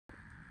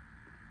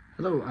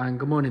Hello and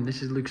good morning,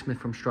 this is Luke Smith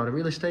from Strada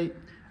Real Estate.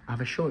 I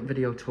have a short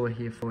video tour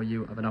here for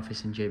you of an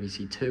office in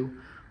JBC 2,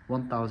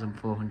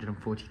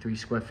 1,443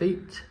 square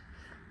feet.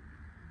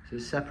 So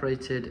it's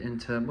separated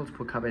into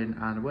multiple cabin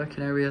and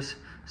working areas.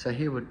 So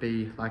here would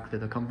be likely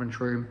the conference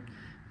room.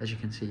 As you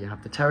can see, you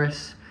have the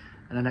terrace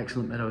and an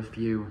excellent meadows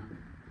view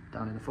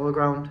down in the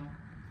foreground.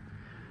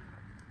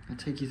 I'll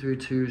take you through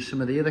to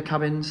some of the other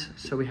cabins.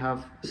 So we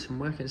have some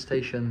working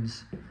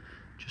stations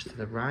just to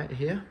the right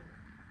here.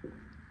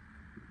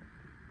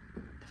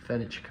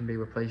 Furniture can be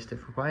replaced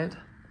if required,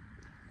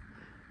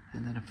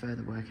 and then a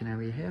further working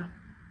area here.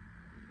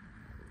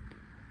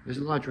 There's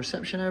a large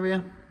reception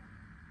area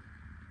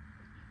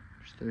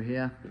just through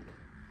here,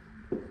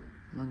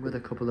 along with a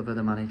couple of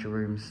other manager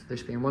rooms,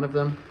 this being one of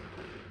them.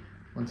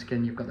 Once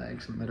again, you've got that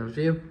excellent meadows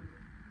view,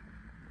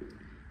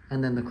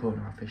 and then the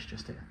corner office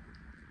just here.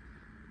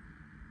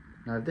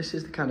 Now, if this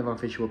is the kind of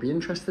office you will be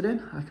interested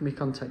in, I can be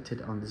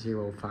contacted on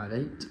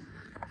 058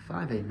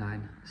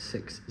 589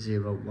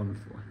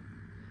 6014.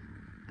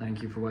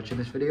 Thank you for watching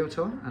this video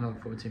tour, and I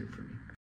look forward to hearing from you.